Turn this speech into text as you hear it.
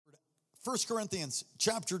1 Corinthians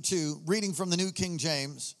chapter 2, reading from the New King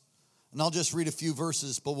James. And I'll just read a few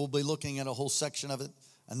verses, but we'll be looking at a whole section of it.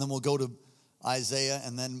 And then we'll go to Isaiah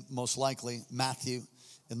and then most likely Matthew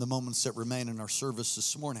in the moments that remain in our service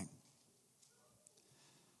this morning.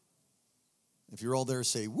 If you're all there,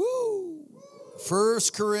 say, woo! 1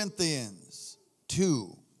 Corinthians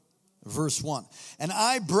 2, verse 1. And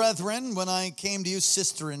I, brethren, when I came to you,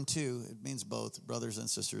 sisterin too. It means both, brothers and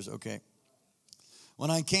sisters, okay. When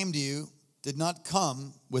I came to you, did not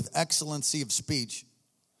come with excellency of speech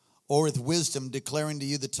or with wisdom, declaring to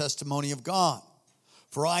you the testimony of God.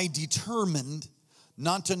 For I determined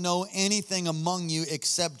not to know anything among you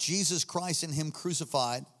except Jesus Christ and him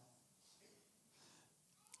crucified.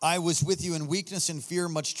 I was with you in weakness and fear,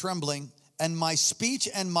 much trembling, and my speech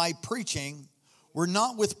and my preaching were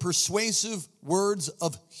not with persuasive words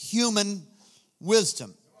of human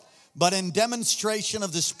wisdom, but in demonstration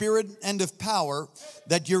of the Spirit and of power,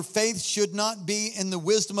 that your faith should not be in the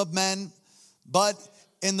wisdom of men, but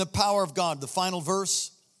in the power of God. The final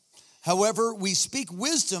verse. However, we speak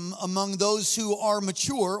wisdom among those who are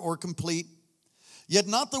mature or complete, yet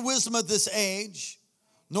not the wisdom of this age,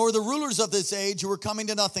 nor the rulers of this age who are coming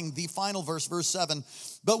to nothing. The final verse, verse 7.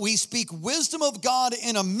 But we speak wisdom of God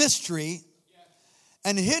in a mystery,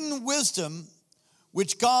 and hidden wisdom,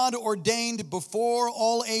 which God ordained before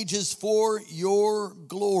all ages for your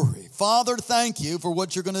glory. Father, thank you for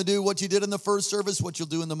what you're going to do, what you did in the first service, what you'll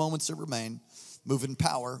do in the moments that remain. Move in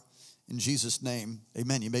power. In Jesus' name,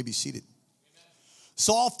 amen. You may be seated.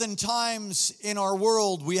 So oftentimes in our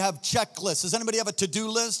world, we have checklists. Does anybody have a to-do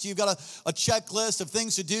list? You've got a checklist of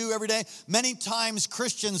things to do every day. Many times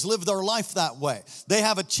Christians live their life that way. They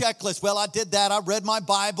have a checklist. Well, I did that. I read my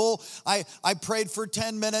Bible. I prayed for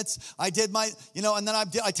 10 minutes. I did my, and then I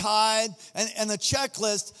tithed. And the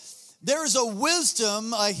checklist, there's a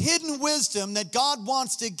wisdom, a hidden wisdom that God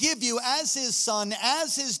wants to give you as his son,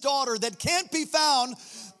 as his daughter, that can't be found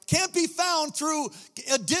through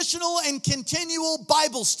additional and continual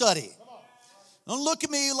Bible study. Don't look at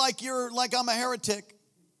me like I'm a heretic.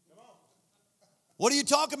 What are you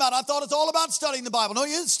talking about? I thought it's all about studying the Bible. No,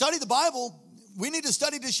 you didn't study the Bible. We need to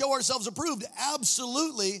study to show ourselves approved.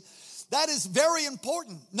 Absolutely. That is very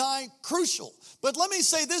important, nigh crucial. But let me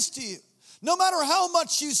say this to you. No matter how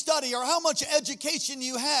much you study or how much education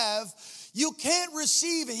you have, you can't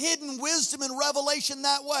receive hidden wisdom and revelation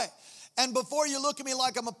that way. And before you look at me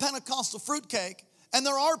like I'm a Pentecostal fruitcake, and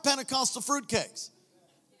there are Pentecostal fruitcakes.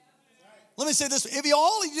 Let me say this. If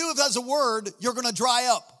all you do is a word, you're going to dry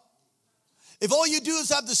up. If all you do is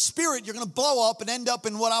have the Spirit, you're going to blow up and end up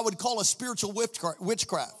in what I would call a spiritual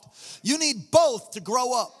witchcraft. You need both to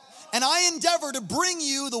grow up. And I endeavor to bring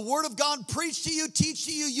you the Word of God, preach to you, teach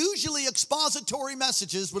to you, usually expository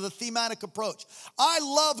messages with a thematic approach. I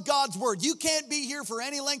love God's Word. You can't be here for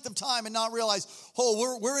any length of time and not realize,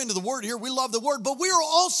 we're into the Word here. We love the Word, but we are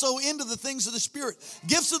also into the things of the Spirit,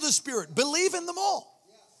 gifts of the Spirit. Believe in them all.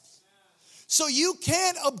 So you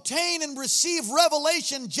can't obtain and receive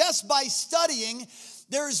revelation just by studying.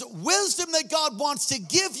 There's wisdom that God wants to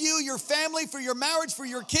give you, your family, for your marriage, for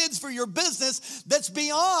your kids, for your business, that's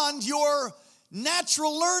beyond your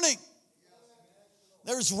natural learning.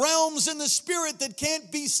 There's realms in the Spirit that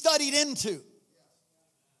can't be studied into.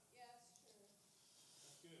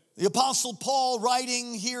 The Apostle Paul,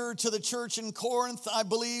 writing here to the church in Corinth, I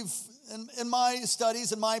believe, in my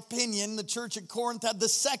studies, in my opinion, the church at Corinth had the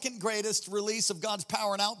second greatest release of God's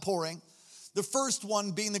power and outpouring. The first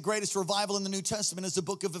one being the greatest revival in the New Testament is the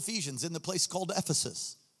book of Ephesians in the place called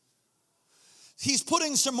Ephesus. He's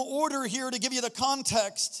putting some order here to give you the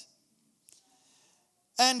context.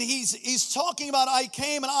 And he's talking about I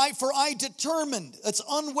came and I determined. It's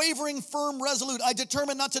unwavering, firm, resolute. I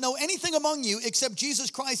determined not to know anything among you except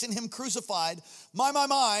Jesus Christ and him crucified.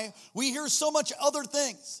 My. We hear so much other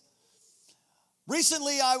things.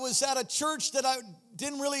 Recently, I was at a church that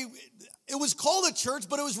it was called a church,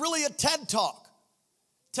 but it was really a TED Talk.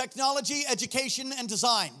 Technology, Education, and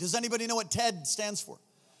Design. Does anybody know what TED stands for?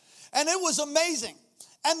 And it was amazing.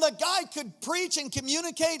 And the guy could preach and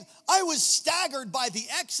communicate. I was staggered by the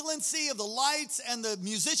excellency of the lights and the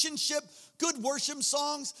musicianship, good worship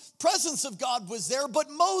songs. Presence of God was there, but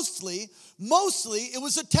mostly it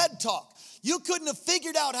was a TED Talk. You couldn't have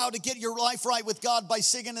figured out how to get your life right with God by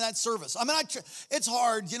singing in that service. I mean, it's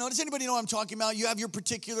hard. You know, does anybody know what I'm talking about? You have your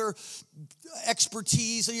particular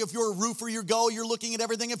expertise. If you're a roofer, you're looking at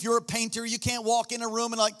everything. If you're a painter, you can't walk in a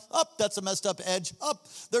room and like, that's a messed up edge.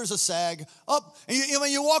 There's a sag. And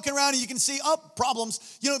you're walking around and you can see,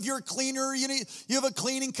 problems. You know, if you're a cleaner, you have a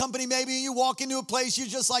cleaning company maybe, and you walk into a place, you're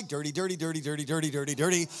just like dirty, dirty, dirty, dirty, dirty, dirty,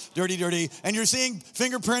 dirty, dirty, dirty, and you're seeing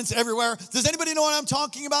fingerprints everywhere. Does anybody know what I'm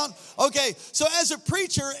talking about? Okay. So as a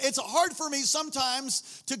preacher, it's hard for me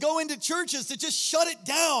sometimes to go into churches to just shut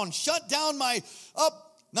down my,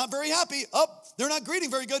 not very happy, they're not greeting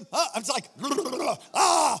very good. I'm just like,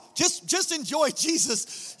 just enjoy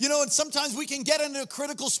Jesus. You know, and sometimes we can get into a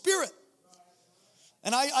critical spirit.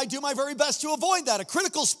 And I do my very best to avoid that. A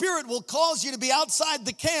critical spirit will cause you to be outside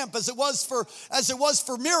the camp as it was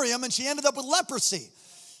for Miriam, and she ended up with leprosy.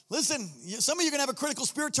 Listen, some of you are going to have a critical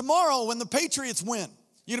spirit tomorrow when the Patriots win.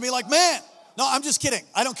 You're going to be like, man, no, I'm just kidding.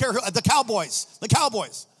 I don't care who, the Cowboys.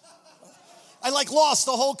 I like lost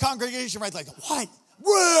the whole congregation, right? Like, what?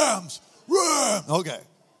 Rams. Okay.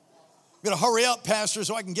 I'm going to hurry up, Pastor,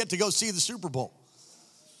 so I can get to go see the Super Bowl.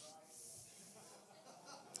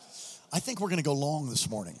 I think we're going to go long this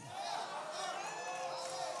morning.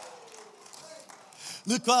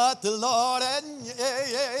 Look what the Lord and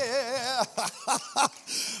yeah.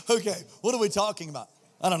 Okay, what are we talking about?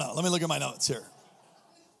 I don't know. Let me look at my notes here.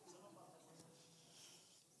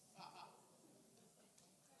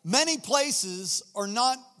 Many places are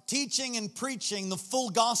not teaching and preaching the full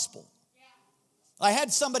gospel. I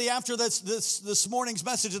had somebody after this morning's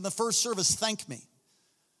message in the first service thank me.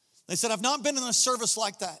 They said, I've not been in a service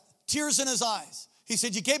like that. Tears in his eyes. He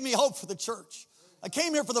said, you gave me hope for the church. I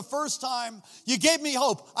came here for the first time. You gave me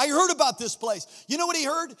hope. I heard about this place. You know what he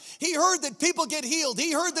heard? He heard that people get healed.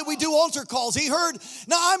 He heard that we do altar calls. He heard,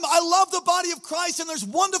 I love the body of Christ, and there's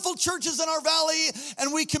wonderful churches in our valley,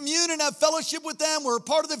 and we commune and have fellowship with them. We're a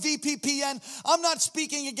part of the VPPN. I'm not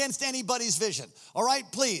speaking against anybody's vision. All right,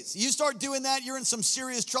 please. You start doing that, you're in some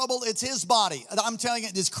serious trouble. It's his body. I'm telling you,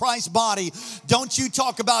 it's Christ's body. Don't you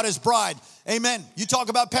talk about his bride. Amen. You talk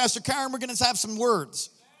about Pastor Karen, we're going to have some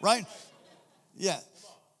words, right? Yeah.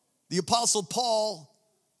 The Apostle Paul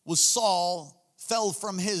was Saul, fell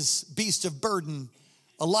from his beast of burden.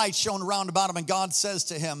 A light shone around about him, and God says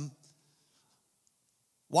to him,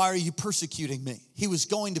 why are you persecuting me? He was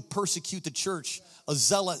going to persecute the church, a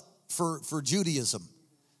zealot for Judaism.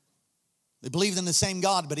 They believed in the same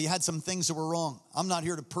God, but he had some things that were wrong. I'm not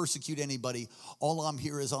here to persecute anybody. All I'm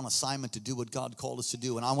here is on assignment to do what God called us to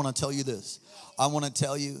do. And I want to tell you this. I want to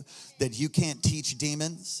tell you that you can't teach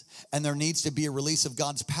demons, and there needs to be a release of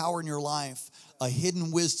God's power in your life, a hidden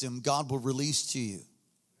wisdom God will release to you.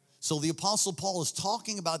 So the Apostle Paul is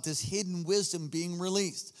talking about this hidden wisdom being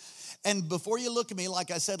released. And before you look at me, like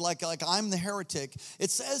I said, like I'm the heretic, it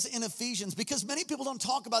says in Ephesians, because many people don't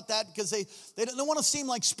talk about that because they don't want to seem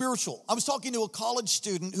like spiritual. I was talking to a college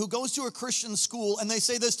student who goes to a Christian school, and they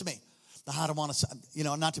say this to me. I don't want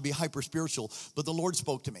to, not to be hyper spiritual, but the Lord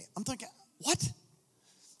spoke to me. I'm thinking, what?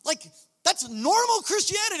 Like, that's normal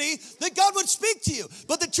Christianity that God would speak to you.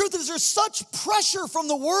 But the truth is there's such pressure from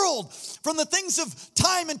the world, from the things of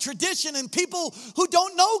time and tradition and people who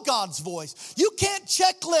don't know God's voice. You can't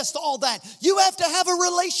checklist all that. You have to have a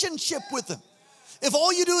relationship with him. If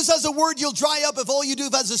all you do is as a word, you'll dry up. If all you do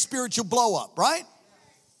is as a spirit, you'll blow up, right?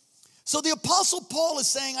 So the Apostle Paul is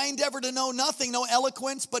saying, I endeavor to know nothing, no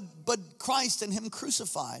eloquence, but Christ and him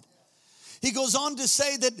crucified. He goes on to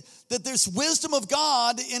say that there's wisdom of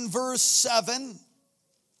God in verse 7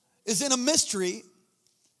 is in a mystery.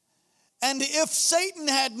 And if Satan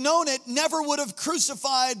had known it, never would have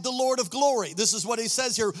crucified the Lord of glory. This is what he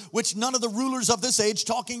says here, which none of the rulers of this age,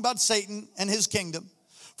 talking about Satan and his kingdom,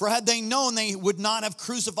 for had they known, they would not have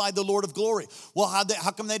crucified the Lord of glory. Well, how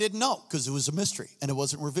come they didn't know? Because it was a mystery and it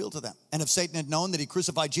wasn't revealed to them. And if Satan had known that he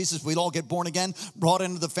crucified Jesus, we'd all get born again, brought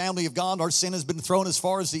into the family of God. Our sin has been thrown as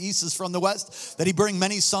far as the east is from the west, that he bring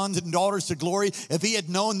many sons and daughters to glory. If he had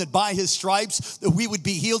known that by his stripes that we would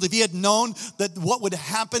be healed, if he had known that what would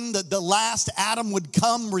happen, that the last Adam would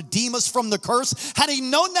come, redeem us from the curse, had he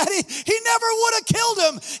known that, he never would have killed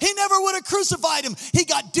him. He never would have crucified him. He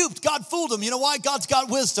got duped. God fooled him. You know why? God's got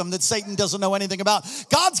wisdom that Satan doesn't know anything about.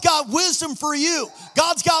 God's got wisdom for you.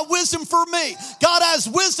 God's got wisdom for me. God has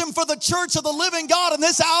wisdom for the church of the living God in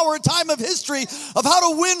this hour, time of history, of how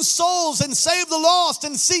to win souls and save the lost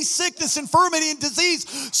and see sickness, infirmity, and disease.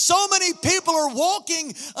 So many people are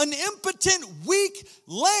walking an impotent, weak,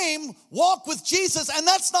 lame walk with Jesus, and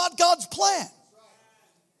that's not God's plan.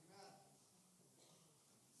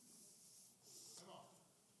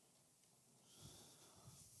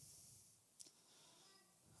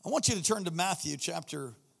 I want you to turn to Matthew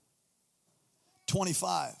chapter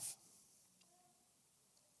 25.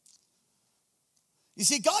 You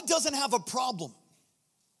see, God doesn't have a problem.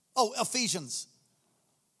 Oh, Ephesians.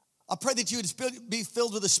 I pray that you would be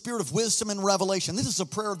filled with the spirit of wisdom and revelation. This is a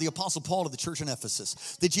prayer of the Apostle Paul to the church in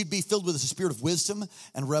Ephesus. That you'd be filled with the spirit of wisdom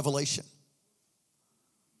and revelation.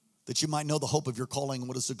 That you might know the hope of your calling and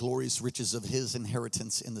what is the glorious riches of his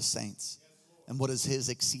inheritance in the saints. And what is his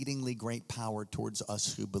exceedingly great power towards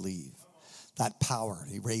us who believe. That power,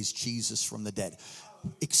 he raised Jesus from the dead.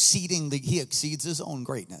 Exceedingly, he exceeds his own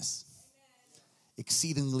greatness.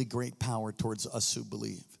 Exceedingly great power towards us who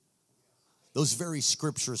believe. Those very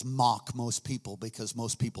scriptures mock most people because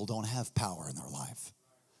most people don't have power in their life.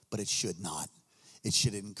 But it should not. It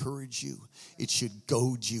should encourage you. It should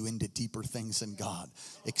goad you into deeper things in God.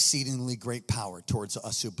 Exceedingly great power towards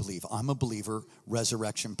us who believe. I'm a believer,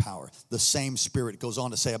 resurrection power. The same Spirit goes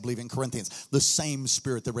on to say, I believe in Corinthians, the same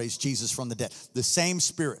Spirit that raised Jesus from the dead. The same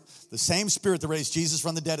Spirit that raised Jesus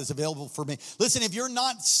from the dead is available for me. Listen, if you're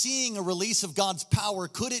not seeing a release of God's power,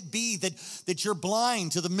 could it be that you're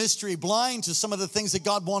blind to the mystery, blind to some of the things that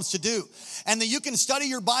God wants to do? And that you can study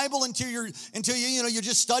your Bible until you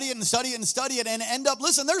just study it and study it and study it and end up,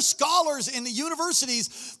 listen, there's scholars in the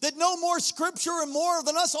universities that know more scripture and more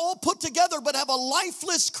than us all put together, but have a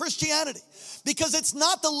lifeless Christianity. Because it's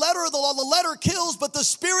not the letter of the law. The letter kills, but the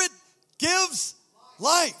Spirit gives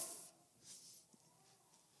life.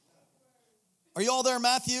 Are you all there?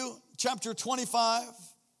 Matthew chapter 25.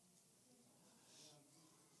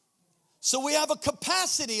 So we have a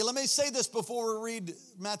capacity. Let me say this before we read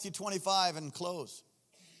Matthew 25 and close.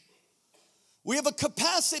 We have a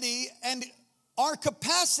capacity, and our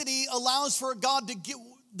capacity allows for God to give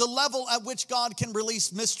the level at which God can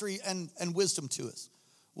release mystery and wisdom to us.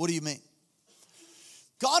 What do you mean?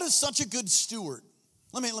 God is such a good steward.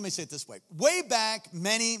 Let me say it this way. Way back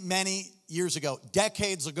many years ago,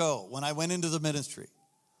 decades ago, when I went into the ministry,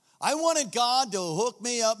 I wanted God to hook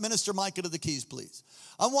me up. Minister Micah to the keys, please.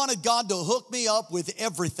 I wanted God to hook me up with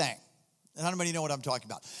everything. And how many know what I'm talking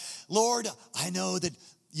about? Lord, I know that,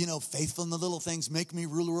 faithful in the little things make me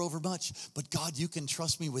ruler over much. But God, you can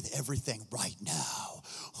trust me with everything right now.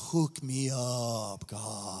 Hook me up,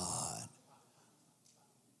 God.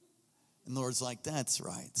 And the Lord's like, that's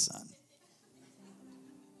right, son.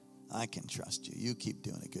 I can trust you. You keep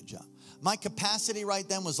doing a good job. My capacity right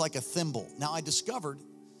then was like a thimble. Now, I discovered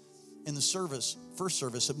in the first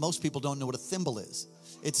service, that most people don't know what a thimble is.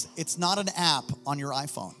 It's not an app on your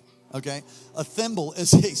iPhone. Okay, a thimble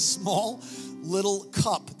is a small little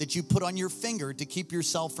cup that you put on your finger to keep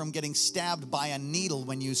yourself from getting stabbed by a needle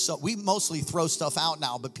when you sew. We mostly throw stuff out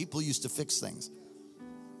now, but people used to fix things.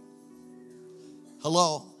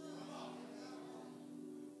 Hello?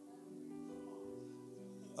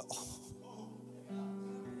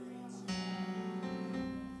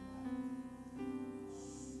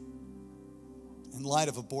 In light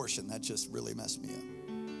of abortion, that just really messed me up.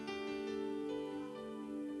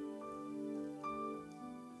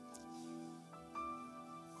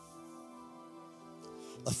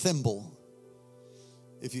 A thimble,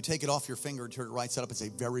 if you take it off your finger and turn it right side up, it's a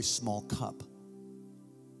very small cup.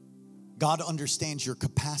 God understands your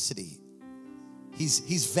capacity. He's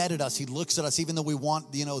vetted us. He looks at us, even though we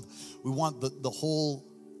want the whole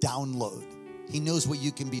download. He knows what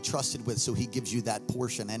you can be trusted with, so he gives you that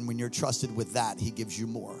portion. And when you're trusted with that, he gives you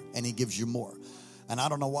more, and he gives you more. And I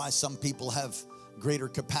don't know why some people have greater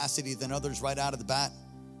capacity than others right out of the bat.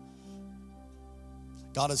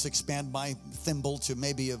 God has expanded my thimble to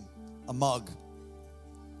maybe a mug.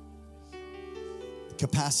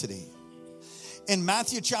 Capacity. In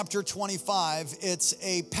Matthew chapter 25, it's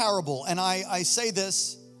a parable. And I say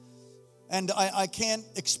this, and I can't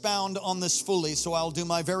expound on this fully, so I'll do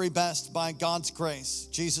my very best by God's grace.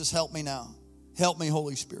 Jesus, help me now. Help me,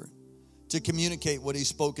 Holy Spirit, to communicate what he's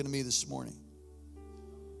spoken to me this morning.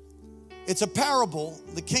 It's a parable,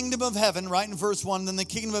 the kingdom of heaven, right in verse 1, then the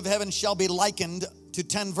kingdom of heaven shall be likened to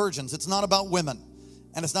 10 virgins. It's not about women,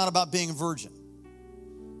 and it's not about being a virgin.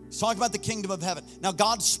 He's talking about the kingdom of heaven. Now,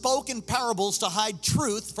 God spoke in parables to hide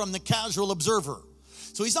truth from the casual observer.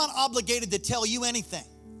 So he's not obligated to tell you anything.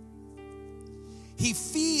 He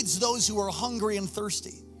feeds those who are hungry and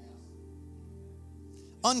thirsty.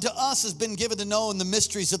 Unto us has been given to know in the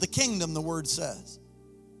mysteries of the kingdom, the word says.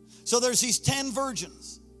 So there's these 10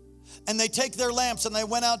 virgins. And they take their lamps and they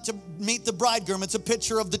went out to meet the bridegroom. It's a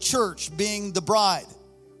picture of the church being the bride.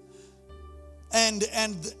 And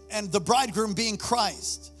the bridegroom being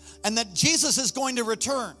Christ. And that Jesus is going to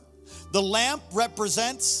return. The lamp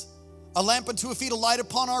represents a lamp unto a feet, a light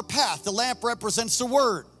upon our path. The lamp represents the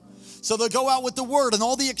word. So they'll go out with the word and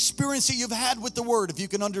all the experience that you've had with the word, if you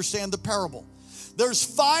can understand the parable. There's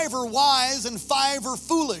 5 are wise and 5 are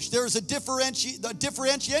foolish. There's a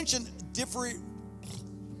differentiation.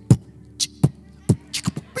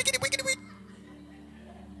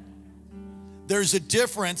 There's a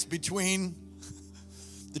difference between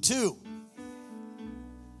the two.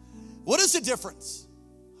 What is the difference?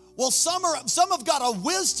 Well, some have got a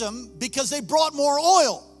wisdom because they brought more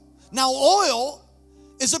oil. Now, oil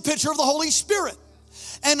is a picture of the Holy Spirit.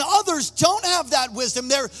 And others don't have that wisdom.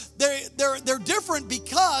 They're different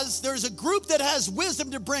because there's a group that has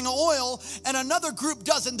wisdom to bring oil and another group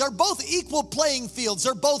doesn't. They're both equal playing fields.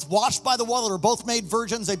 They're both washed by the water. They're both made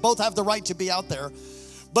virgins. They both have the right to be out there.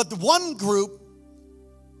 But the one group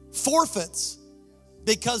forfeits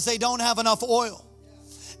because they don't have enough oil.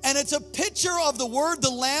 And it's a picture of the word,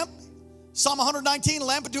 the lamp. Psalm 119,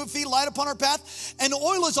 lamp unto our feet, light upon our path. And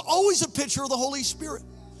oil is always a picture of the Holy Spirit.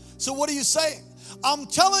 So what are you saying? I'm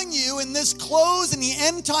telling you, in this close, in the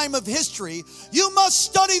end time of history, you must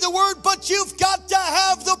study the word, but you've got to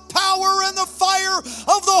have the power and the fire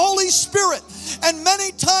of the Holy Spirit. And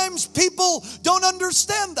many times people don't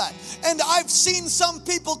understand that. And I've seen some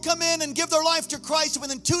people come in and give their life to Christ.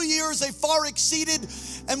 Within 2 years, they far exceeded.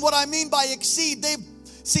 And what I mean by exceed, they've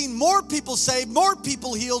seen more people saved, more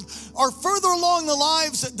people healed, are further along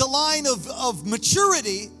the line of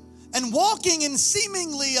maturity and walking in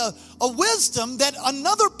seemingly a wisdom that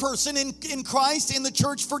another person in Christ in the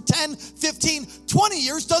church for 10, 15, 20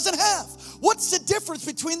 years doesn't have. What's the difference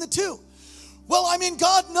between the two? Well, I mean,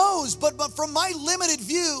 God knows, but from my limited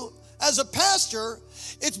view as a pastor,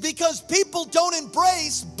 it's because people don't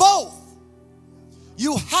embrace both.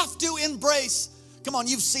 You have to embrace, come on,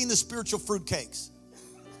 you've seen the spiritual fruitcakes.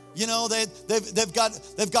 You know, they've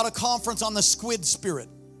got a conference on the squid spirit.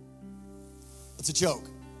 It's a joke.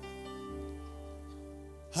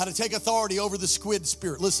 How to take authority over the squid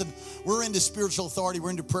spirit. Listen, we're into spiritual authority.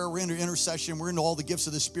 We're into prayer. We're into intercession. We're into all the gifts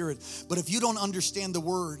of the Spirit. But if you don't understand the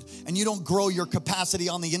word and you don't grow your capacity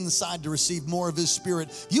on the inside to receive more of His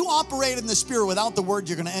Spirit, you operate in the Spirit without the word,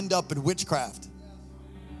 you're going to end up in witchcraft.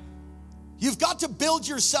 You've got to build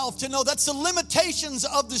yourself to know that's the limitations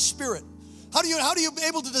of the Spirit. How do you be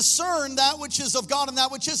able to discern that which is of God and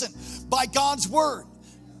that which isn't? By God's word.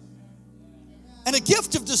 And a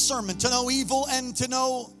gift of discernment to know evil and to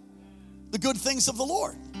know the good things of the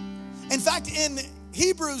Lord. In fact, in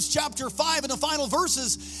Hebrews chapter 5, in the final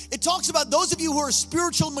verses, it talks about those of you who are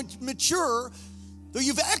spiritually mature, that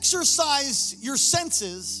you've exercised your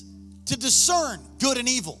senses to discern good and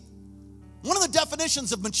evil. One of the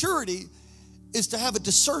definitions of maturity is to have a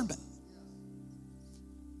discernment.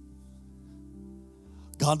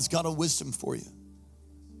 God's got a wisdom for you.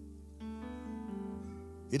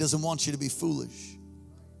 He doesn't want you to be foolish.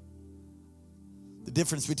 The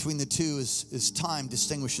difference between the two is time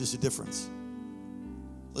distinguishes the difference.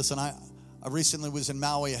 Listen, I recently was in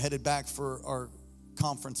Maui. I headed back for our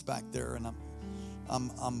conference back there, and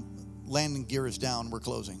I'm landing gear is down. We're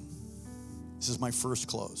closing. This is my first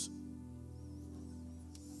close.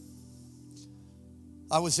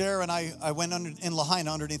 I was there, and I went in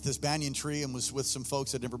Lahaina underneath this banyan tree and was with some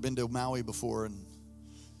folks that had never been to Maui before, and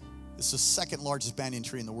it's the second largest banyan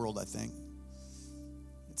tree in the world, I think.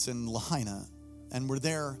 It's in Lahaina. And we're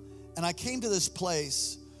there. And I came to this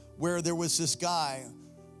place where there was this guy.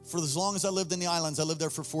 For as long as I lived in the islands, I lived there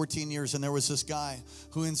for 14 years. And there was this guy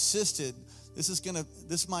who insisted,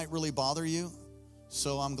 this might really bother you.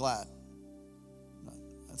 So I'm glad.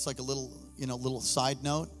 That's like a little side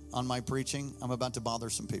note on my preaching. I'm about to bother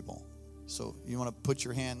some people. So you want to put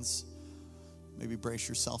your hands, maybe brace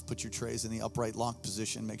yourself, put your trays in the upright lock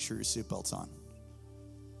position, make sure your seatbelt's on.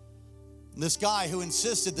 And this guy who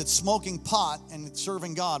insisted that smoking pot and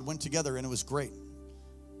serving God went together, and it was great.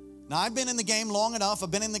 Now, I've been in the game long enough,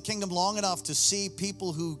 I've been in the kingdom long enough to see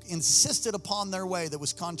people who insisted upon their way that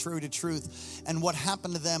was contrary to truth, and what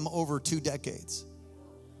happened to them over 2 decades.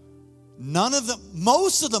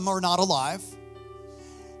 Most of them are not alive,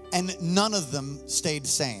 and none of them stayed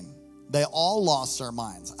sane. They all lost their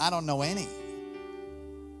minds. I don't know any.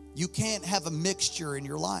 You can't have a mixture in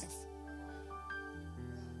your life.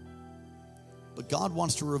 But God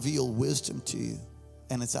wants to reveal wisdom to you,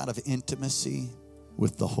 and it's out of intimacy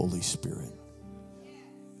with the Holy Spirit.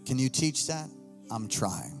 Can you teach that? I'm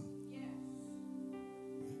trying.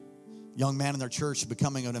 Young man in their church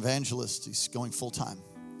becoming an evangelist. He's going full time.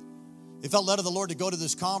 He felt led of the Lord to go to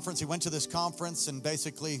this conference. He went to this conference and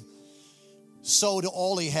basically sowed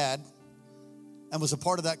all he had and was a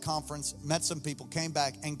part of that conference, met some people, came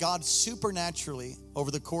back, and God supernaturally,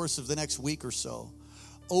 over the course of the next week or so,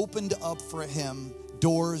 opened up for him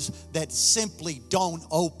doors that simply don't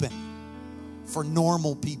open for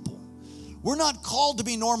normal people. We're not called to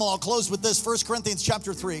be normal. I'll close with this. 1 Corinthians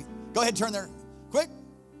chapter 3. Go ahead, turn there. Quick.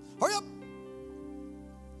 Hurry up.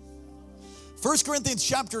 1 Corinthians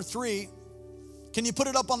chapter 3. Can you put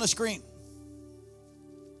it up on the screen?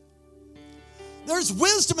 There's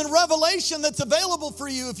wisdom and revelation that's available for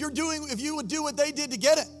you if you would do what they did to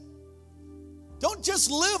get it. Don't just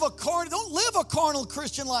live a carnal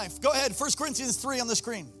Christian life. Go ahead, 1 Corinthians 3 on the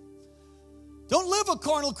screen. Don't live a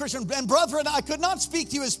carnal Christian. And brethren, I could not speak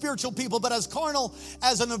to you as spiritual people, but as carnal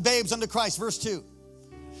as unto babes unto Christ. Verse 2.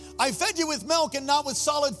 I fed you with milk and not with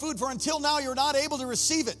solid food, for until now you're not able to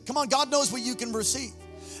receive it. Come on, God knows what you can receive.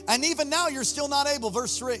 And even now you're still not able.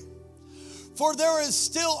 Verse 3. For are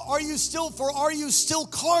you still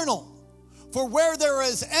carnal? For where there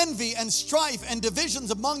is envy and strife and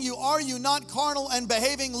divisions among you, are you not carnal and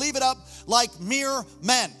behaving? Leave it up like mere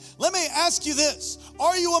men. Let me ask you this.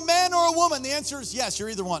 Are you a man or a woman? The answer is yes. You're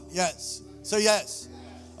either one. Yes. So yes.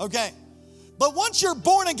 Okay. But once you're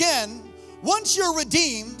born again, once you're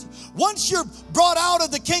redeemed, once you're brought out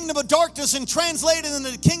of the kingdom of darkness and translated into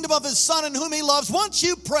the kingdom of his Son in whom he loves, once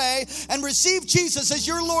you pray and receive Jesus as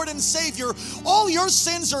your Lord and Savior, all your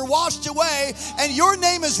sins are washed away and your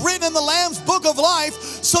name is written in the Lamb's book of life,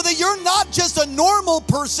 so that you're not just a normal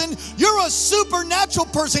person, you're a supernatural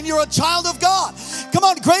person. You're a child of God. Come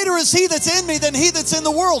on, greater is he that's in me than he that's in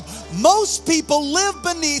the world. Most people live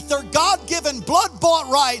beneath their God-given, blood-bought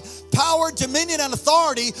right, power, dominion, and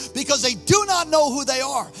authority because they do not know who they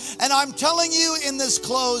are. And I'm telling you in this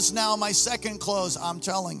close now, my second close, I'm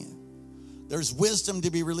telling you, there's wisdom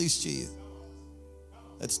to be released to you.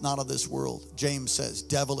 It's not of this world. James says,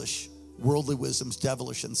 devilish, worldly wisdom's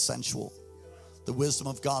devilish and sensual. The wisdom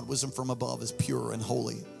of God, wisdom from above, is pure and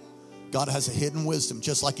holy. God has a hidden wisdom,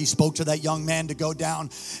 just like he spoke to that young man to go down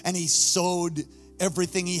and he sowed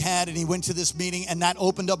everything he had and he went to this meeting and that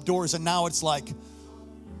opened up doors, and now it's like,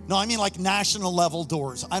 no, I mean like national level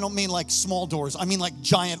doors. I don't mean like small doors. I mean like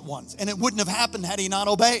giant ones. And it wouldn't have happened had he not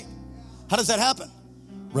obeyed. How does that happen?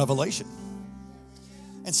 Revelation.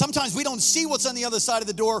 And sometimes we don't see what's on the other side of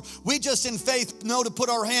the door. We just in faith know to put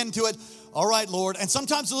our hand to it. All right, Lord. And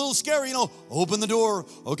sometimes it's a little scary, open the door.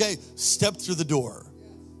 Okay, step through the door.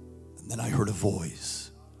 And then I heard a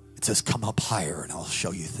voice. It says, come up higher and I'll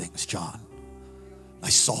show you things, John. I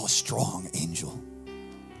saw a strong angel.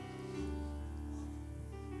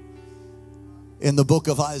 In the book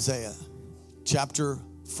of Isaiah, chapter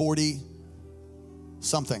 40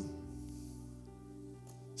 something.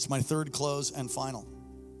 It's my third close and final.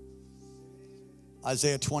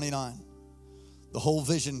 Isaiah 29. The whole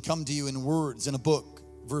vision come to you in words in a book.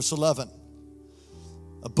 Verse 11.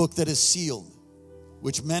 A book that is sealed,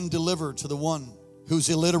 which men deliver to the one who's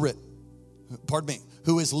illiterate.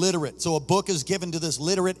 Who is literate. So a book is given to this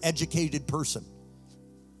literate, educated person.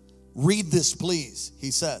 Read this, please, he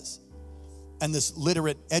says. And this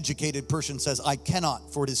literate, educated person says, I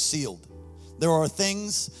cannot, for it is sealed. There are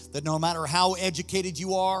things that no matter how educated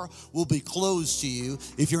you are, will be closed to you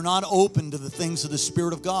if you're not open to the things of the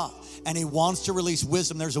Spirit of God. And he wants to release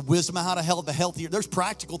wisdom. There's a wisdom of how to help the healthier. There's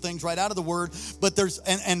practical things right out of the Word, but there's,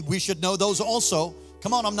 and we should know those also.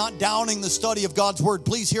 Come on, I'm not downing the study of God's Word.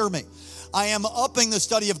 Please hear me. I am upping the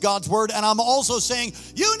study of God's Word, and I'm also saying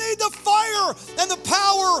you need the fire and the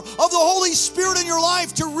power of the Holy Spirit in your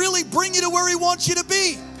life to really bring you to where he wants you to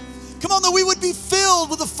be. Come on, that we would be filled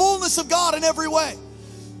with the fullness of God in every way.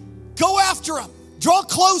 Go after him. Draw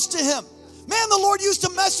close to him. Man, the Lord used to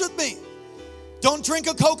mess with me. Don't drink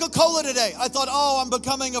a Coca-Cola today. I thought, I'm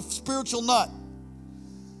becoming a spiritual nut.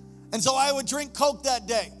 And so I would drink Coke that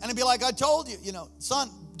day. And I'd be like, I told you, son,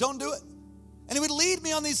 don't do it. And he would lead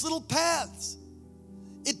me on these little paths.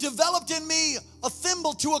 It developed in me a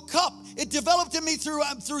thimble to a cup. It developed in me through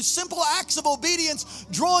simple acts of obedience,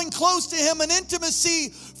 drawing close to him, an intimacy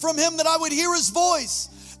from him, that I would hear his voice,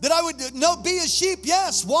 that I would be a sheep,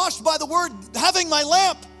 yes, washed by the word, having my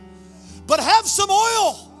lamp, but have some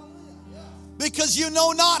oil, because you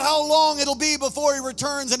know not how long it'll be before he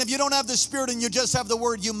returns. And if you don't have the Spirit and you just have the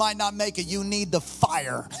word, you might not make it. You need the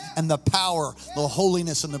fire and the power, the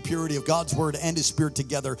holiness and the purity of God's word and his Spirit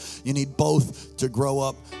together. You need both to grow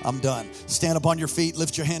up. I'm done. Stand up on your feet.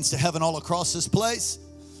 Lift your hands to heaven all across this place.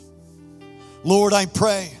 Lord, I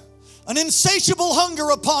pray an insatiable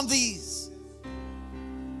hunger upon these.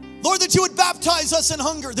 Lord, that you would baptize us in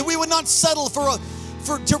hunger, that we would not settle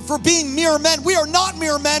for being mere men. We are not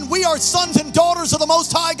mere men. We are sons and daughters of the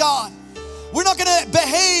Most High God. We're not going to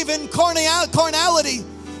behave in carnality,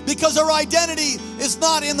 because our identity is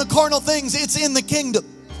not in the carnal things. It's in the kingdom.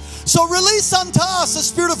 So release unto us a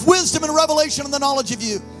spirit of wisdom and revelation and the knowledge of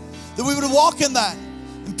you, that we would walk in that.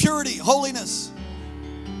 and purity, holiness.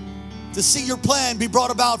 To see your plan be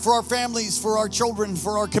brought about for our families, for our children,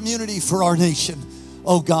 for our community, for our nation.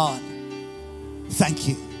 Oh God, thank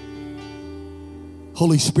you.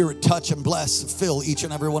 Holy Spirit, touch and bless, fill each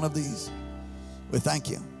and every one of these. We thank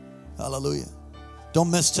you. Hallelujah. Don't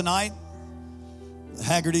miss tonight.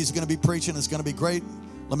 Haggerty's going to be preaching. It's going to be great.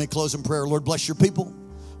 Let me close in prayer. Lord, bless your people.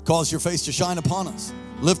 Cause your face to shine upon us.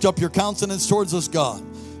 Lift up your countenance towards us, God.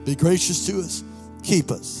 Be gracious to us.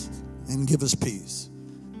 Keep us and give us peace.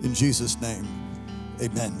 In Jesus' name,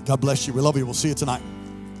 amen. God bless you. We love you. We'll see you tonight.